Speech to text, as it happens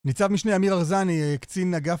ניצב משנה אמיר ארזני,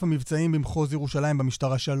 קצין אגף המבצעים במחוז ירושלים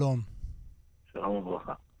במשטרה, שלום. שלום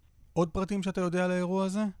וברכה. עוד פרטים שאתה יודע על האירוע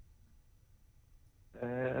הזה?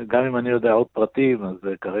 גם אם אני יודע עוד פרטים, אז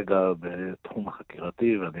כרגע בתחום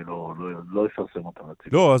החקירתי, ואני לא אפרסם אותם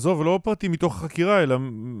לציבור. לא, עזוב, לא פרטים מתוך החקירה, אלא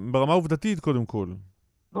ברמה עובדתית קודם כל.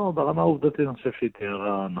 לא, ברמה העובדתית אני חושב שהיא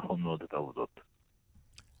תיארה נכון מאוד את העובדות.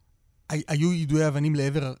 היו יידויי אבנים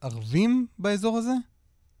לעבר ערבים באזור הזה?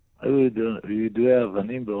 היו יידויי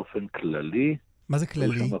אבנים באופן כללי. מה זה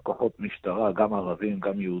כללי? היו שם כוחות משטרה, גם ערבים,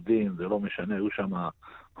 גם יהודים, זה לא משנה, היו שם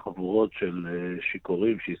חבורות של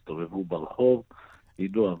שיכורים שהסתובבו ברחוב,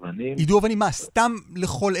 יידו אבנים. יידו אבנים מה? סתם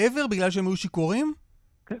לכל עבר בגלל שהם היו שיכורים?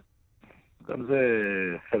 כן. גם זה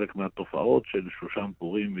חלק מהתופעות של שושן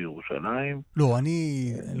פורים בירושלים. לא,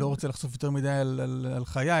 אני לא רוצה לחשוף יותר מדי על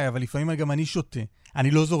חיי, אבל לפעמים גם אני שותה.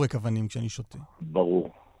 אני לא זורק אבנים כשאני שותה.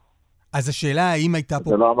 ברור. אז השאלה האם הייתה פה...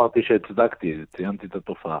 זה לא אמרתי שהצדקתי, ציינתי את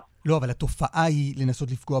התופעה. לא, אבל התופעה היא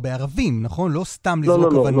לנסות לפגוע בערבים, נכון? לא סתם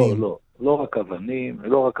לזרוק אבנים. לא רק אבנים,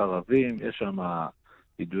 לא רק ערבים, יש שם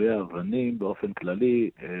יידויי אבנים באופן כללי,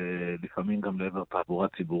 לפעמים גם לעבר תחבורה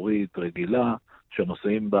ציבורית רגילה,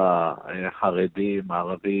 שנוסעים בה חרדים,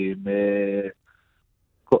 ערבים,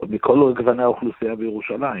 מכל גווני האוכלוסייה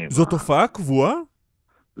בירושלים. זו תופעה קבועה?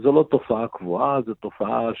 זו לא תופעה קבועה, זו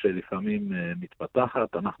תופעה שלפעמים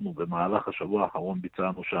מתפתחת. אנחנו במהלך השבוע האחרון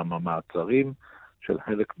ביצענו שם מעצרים של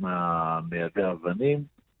חלק מהמיידי האבנים.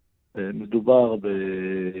 מדובר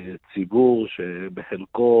בציבור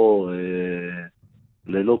שבחלקו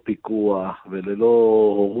ללא פיקוח וללא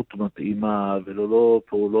הורות מתאימה וללא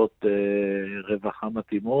פעולות רווחה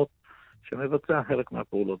מתאימות, שמבצע חלק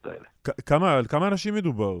מהפעולות האלה. על כמה אנשים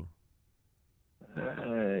מדובר?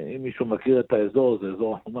 אם מישהו מכיר את האזור, זה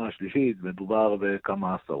אזור החומה השלישית, מדובר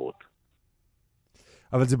בכמה עשרות.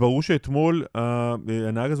 אבל זה ברור שאתמול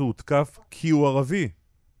הנהג הזה הותקף כי הוא ערבי.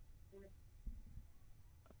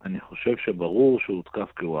 אני חושב שברור שהוא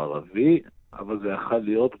הותקף כי הוא ערבי, אבל זה יכול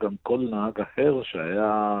להיות גם כל נהג אחר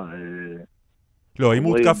שהיה... לא, אם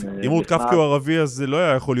הוא הותקף כי הוא ערבי, אז זה לא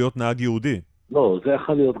היה יכול להיות נהג יהודי. לא, זה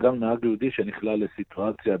יכול להיות גם נהג יהודי שנכלל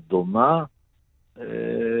לסיטואציה דומה,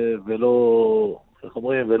 ולא, איך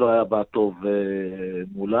אומרים, ולא היה בא טוב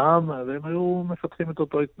מולם, והם היו מפתחים את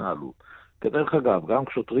אותו התנהלות. כדרך אגב, גם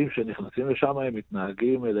שוטרים שנכנסים לשם הם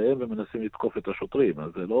מתנהגים אליהם ומנסים לתקוף את השוטרים,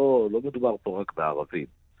 אז זה לא מדובר פה רק בערבים.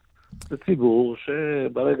 זה ציבור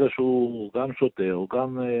שברגע שהוא גם שוטר או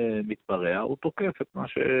גם מתפרע, הוא תוקף את מה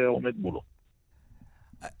שעומד מולו.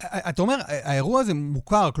 אתה אומר, האירוע הזה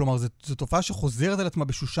מוכר, כלומר, זו תופעה שחוזרת על עצמה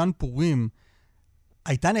בשושן פורים.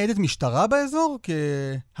 הייתה ניידת משטרה באזור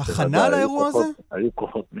כהכנה לאירוע הזה? היו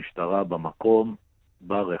כוחות משטרה במקום,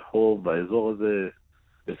 ברחוב, באזור הזה,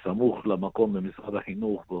 בסמוך למקום במשרד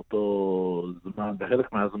החינוך, באותו זמן,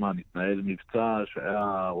 בחלק מהזמן התנהל מבצע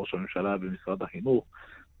שהיה ראש הממשלה במשרד החינוך,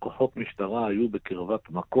 כוחות משטרה היו בקרבת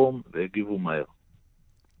מקום והגיבו מהר.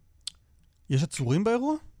 יש עצורים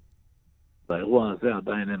באירוע? באירוע הזה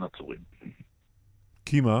עדיין אין עצורים.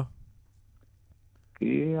 כי מה?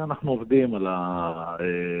 כי אנחנו עובדים על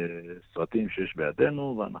הסרטים שיש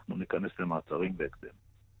בידינו, ואנחנו ניכנס למעצרים בהקדם.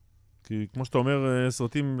 כי כמו שאתה אומר,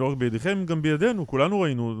 סרטים לא רק בידיכם, גם בידינו, כולנו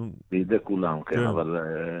ראינו. בידי כולם, כן, אבל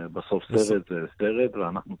בסוף סרט זה סרט,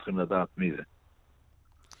 ואנחנו צריכים לדעת מי זה.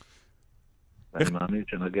 אני מאמין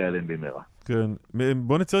שנגיע אליהם במהרה. כן.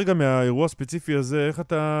 בוא נצא רגע מהאירוע הספציפי הזה. איך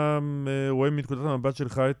אתה רואה מנקודת המבט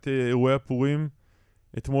שלך את אירועי הפורים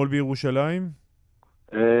אתמול בירושלים?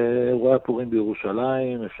 אירועי הפורים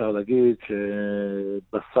בירושלים, אפשר להגיד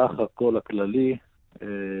שבסך הכל הכללי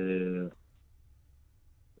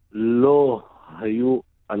לא היו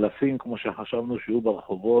אלפים כמו שחשבנו שיהיו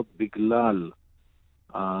ברחובות, בגלל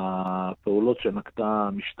הפעולות שנקטה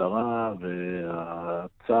המשטרה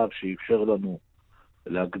והצו שאפשר לנו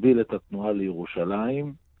להגביל את התנועה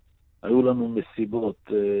לירושלים. היו לנו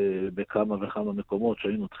מסיבות בכמה וכמה מקומות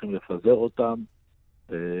שהיינו צריכים לפזר אותם,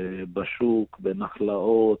 בשוק,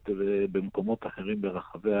 בנחלאות ובמקומות אחרים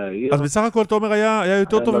ברחבי העיר. אז בסך הכל אתה אומר היה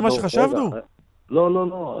יותר טוב ממה שחשבנו?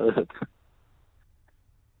 לא.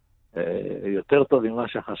 יותר טוב ממה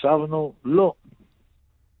שחשבנו? לא.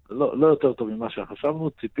 לא יותר טוב ממה שחשבנו,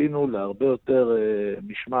 ציפינו להרבה יותר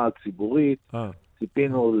משמעת ציבורית,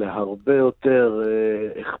 ציפינו להרבה יותר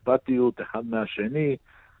אכפתיות אחד מהשני,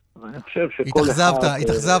 ואני חושב שכל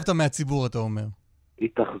התאכזבת מהציבור, אתה אומר.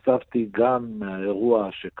 התאכזבתי גם מהאירוע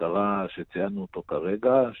שקרה, שציינו אותו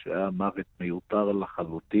כרגע, שהיה מוות מיותר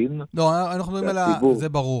לחלוטין. לא, אנחנו מדברים על זה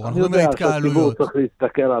ברור, אנחנו מדברים על התקהלויות. הציבור צריך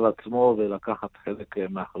להסתכל על עצמו ולקחת חלק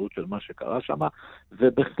מהאחריות של מה שקרה שם,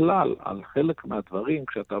 ובכלל, על חלק מהדברים,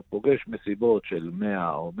 כשאתה פוגש מסיבות של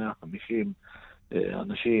 100 או 150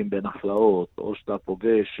 אנשים בנחלאות, או שאתה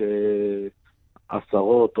פוגש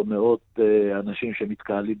עשרות או מאות אנשים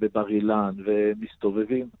שמתקהלים בבר אילן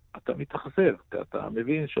ומסתובבים, אתה מתאכזב, כי אתה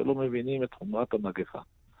מבין שלא מבינים את חומרת המגפה.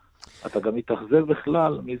 אתה גם מתאכזב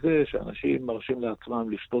בכלל מזה שאנשים מרשים לעצמם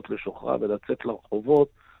לשתות לשוחרה ולצאת לרחובות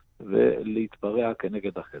ולהתפרע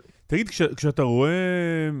כנגד אחרים. תגיד, כשאתה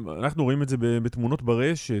רואה, אנחנו רואים את זה בתמונות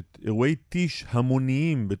ברשת, אירועי טיש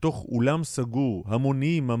המוניים בתוך אולם סגור,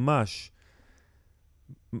 המוניים ממש,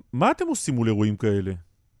 מה אתם עושים מול אירועים כאלה?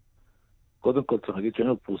 קודם כל צריך להגיד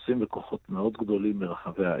שהיינו פרוסים בכוחות מאוד גדולים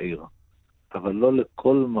מרחבי העיר, אבל לא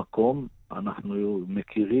לכל מקום אנחנו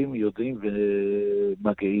מכירים, יודעים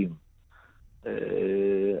ומגיעים.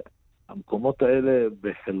 המקומות האלה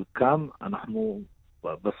בחלקם אנחנו,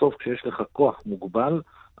 בסוף כשיש לך כוח מוגבל,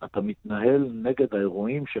 אתה מתנהל נגד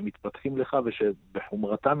האירועים שמתפתחים לך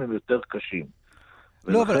ושבחומרתם הם יותר קשים.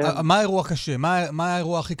 לא, אבל מה האירוע קשה? מה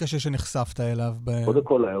האירוע הכי קשה שנחשפת אליו? קודם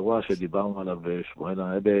כל, האירוע שדיברנו עליו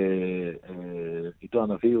בעיתו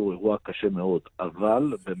הנביא הוא אירוע קשה מאוד,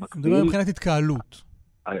 אבל במקביל... מבחינת התקהלות.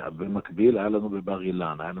 במקביל היה לנו בבר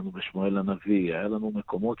אילן, היה לנו בשמואל הנביא, היה לנו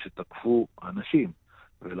מקומות שתקפו אנשים,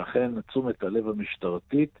 ולכן תשומת הלב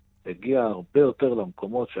המשטרתית הגיעה הרבה יותר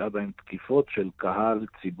למקומות שהיה בהם תקיפות של קהל,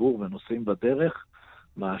 ציבור ונוסעים בדרך,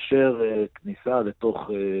 מאשר כניסה לתוך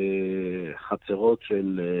חצרות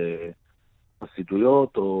של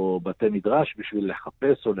חסידויות או בתי מדרש בשביל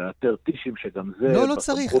לחפש או לאתר טישים, שגם זה... לא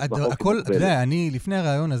צריך. הכל, אתה יודע, אני לפני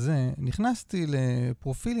הרעיון הזה נכנסתי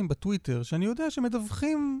לפרופילים בטוויטר שאני יודע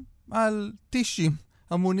שמדווחים על טישים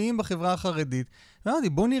המוניים בחברה החרדית. ואמרתי,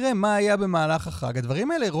 בוא נראה מה היה במהלך החג.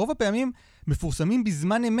 הדברים האלה רוב הפעמים מפורסמים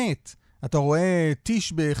בזמן אמת. אתה רואה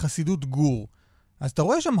טיש בחסידות גור. אז אתה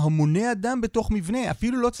רואה שם המוני אדם בתוך מבנה,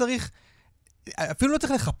 אפילו לא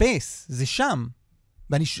צריך לחפש, זה שם.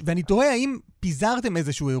 ואני תוהה האם פיזרתם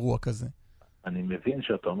איזשהו אירוע כזה. אני מבין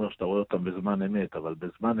שאתה אומר שאתה רואה אותם בזמן אמת, אבל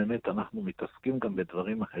בזמן אמת אנחנו מתעסקים גם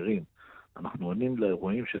בדברים אחרים. אנחנו עונים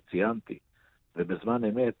לאירועים שציינתי, ובזמן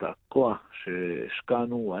אמת הכוח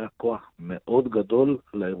שהשקענו היה כוח מאוד גדול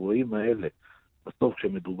לאירועים האלה. בסוף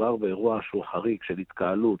כשמדובר באירוע שהוא חריג של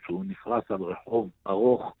התקהלות, שהוא נפרס על רחוב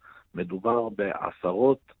ארוך, מדובר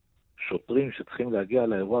בעשרות שוטרים שצריכים להגיע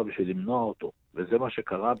לאירוע בשביל למנוע אותו, וזה מה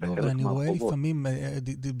שקרה בחלק מהרחובות. אני רואה לפעמים,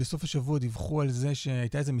 בסוף השבוע דיווחו על זה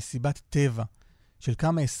שהייתה איזו מסיבת טבע של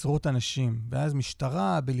כמה עשרות אנשים, ואז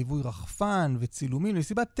משטרה בליווי רחפן וצילומים,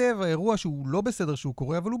 מסיבת טבע, אירוע שהוא לא בסדר שהוא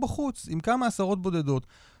קורה, אבל הוא בחוץ, עם כמה עשרות בודדות.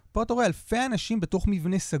 פה אתה רואה אלפי אנשים בתוך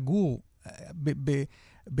מבנה סגור,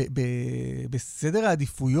 בסדר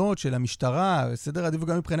העדיפויות של המשטרה, בסדר העדיפויות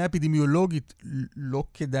גם מבחינה אפידמיולוגית, לא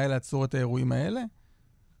כדאי לעצור את האירועים האלה?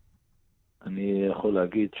 אני יכול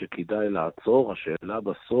להגיד שכדאי לעצור. השאלה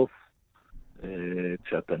בסוף,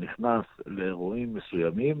 כשאתה נכנס לאירועים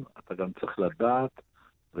מסוימים, אתה גם צריך לדעת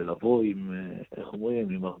ולבוא עם, איך אומרים,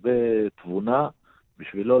 עם הרבה תבונה,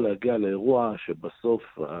 בשביל לא להגיע לאירוע שבסוף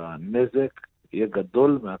הנזק יהיה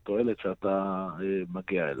גדול מהתועלת שאתה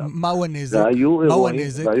מגיע אליו. מהו הנזק?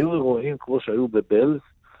 והיו אירועים כמו שהיו בבלס,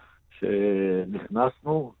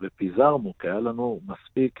 שנכנסנו ופיזרנו, כי היה לנו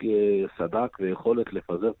מספיק סדק ויכולת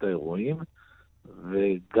לפזר את האירועים,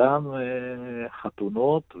 וגם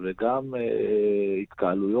חתונות וגם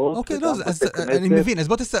התקהלויות. אוקיי, לא, אז אני מבין, אז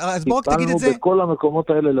בוא רק תגיד את זה. טיפלנו בכל המקומות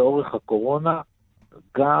האלה לאורך הקורונה,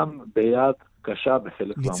 גם ביד קשה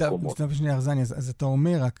בחלק מהמקומות. ניצב שנייה ארזני, אז אתה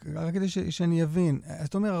אומר, רק כדי שאני אבין, אז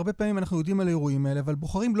אתה אומר, הרבה פעמים אנחנו יודעים על האירועים האלה, אבל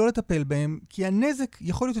בוחרים לא לטפל בהם, כי הנזק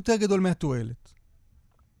יכול להיות יותר גדול מהתועלת.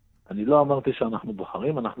 אני לא אמרתי שאנחנו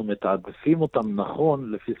בוחרים, אנחנו מתעדפים אותם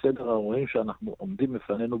נכון, לפי סדר האירועים שאנחנו עומדים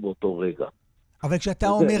בפנינו באותו רגע. אבל כשאתה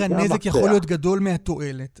אומר הנזק יכול להיות גדול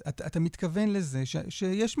מהתועלת, אתה מתכוון לזה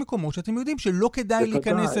שיש מקומות שאתם יודעים שלא כדאי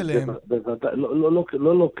להיכנס אליהם. בוודאי,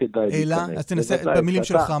 לא כדאי להיכנס. אלא, אז תנסה במילים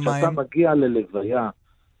שלך מה הם. כשאתה מגיע ללוויה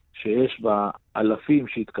שיש בה אלפים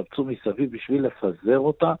שהתקבצו מסביב בשביל לפזר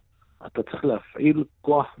אותה, אתה צריך להפעיל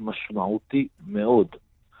כוח משמעותי מאוד.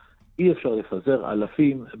 אי אפשר לפזר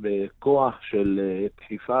אלפים בכוח של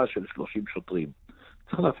דחיפה של 30 שוטרים.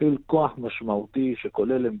 צריך להפעיל כוח משמעותי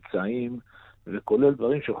שכולל אמצעים, וכולל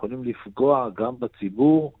דברים שיכולים לפגוע גם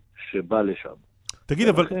בציבור שבא לשם. תגיד,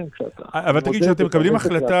 אבל תגיד שאתם מקבלים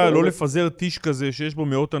החלטה לא לפזר טיש כזה שיש בו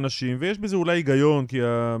מאות אנשים, ויש בזה אולי היגיון, כי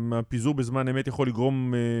הפיזור בזמן אמת יכול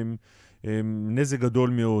לגרום נזק גדול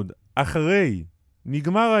מאוד. אחרי,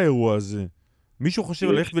 נגמר האירוע הזה, מישהו חושב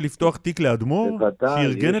ללכת ולפתוח תיק לאדמו"ר,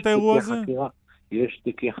 שארגן את האירוע הזה? יש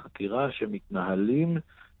תיקי חקירה שמתנהלים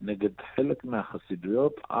נגד חלק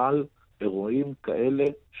מהחסידויות על אירועים כאלה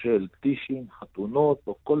של טישים, חתונות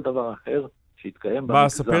או כל דבר אחר שהתקיים במגזר.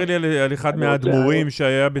 ספר לי על אחד מהאדמו"רים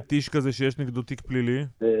שהיה בטיש כזה שיש נגדו תיק פלילי.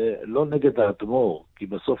 לא נגד האדמו"ר, כי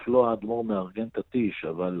בסוף לא האדמו"ר מארגן את הטיש,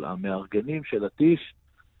 אבל המארגנים של הטיש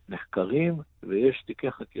נחקרים, ויש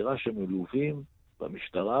תיקי חקירה שמלווים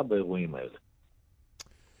במשטרה באירועים האלה.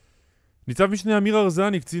 ניצב משנה אמיר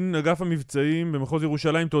ארזני, קצין אגף המבצעים במחוז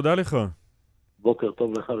ירושלים, תודה לך. בוקר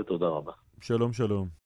טוב לך ותודה רבה. שלום שלום.